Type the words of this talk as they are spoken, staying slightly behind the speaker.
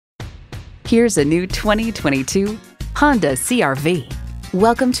Here's a new 2022 Honda CR-V.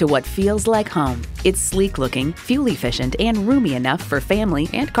 Welcome to what feels like home. It's sleek-looking, fuel-efficient, and roomy enough for family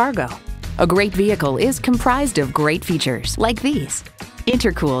and cargo. A great vehicle is comprised of great features like these: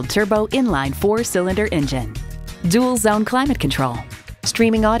 intercooled turbo inline 4-cylinder engine, dual-zone climate control,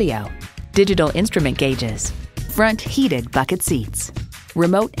 streaming audio, digital instrument gauges, front heated bucket seats,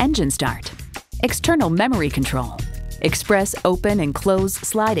 remote engine start, external memory control, express open and close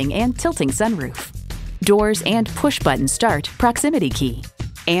sliding and tilting sunroof, doors and push-button start proximity key,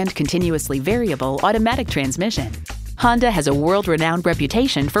 and continuously variable automatic transmission. Honda has a world-renowned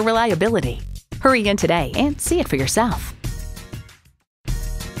reputation for reliability. Hurry in today and see it for yourself.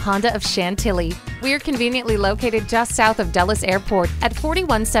 Honda of Chantilly. We are conveniently located just south of Dulles Airport at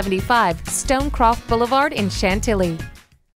 4175 Stonecroft Boulevard in Chantilly.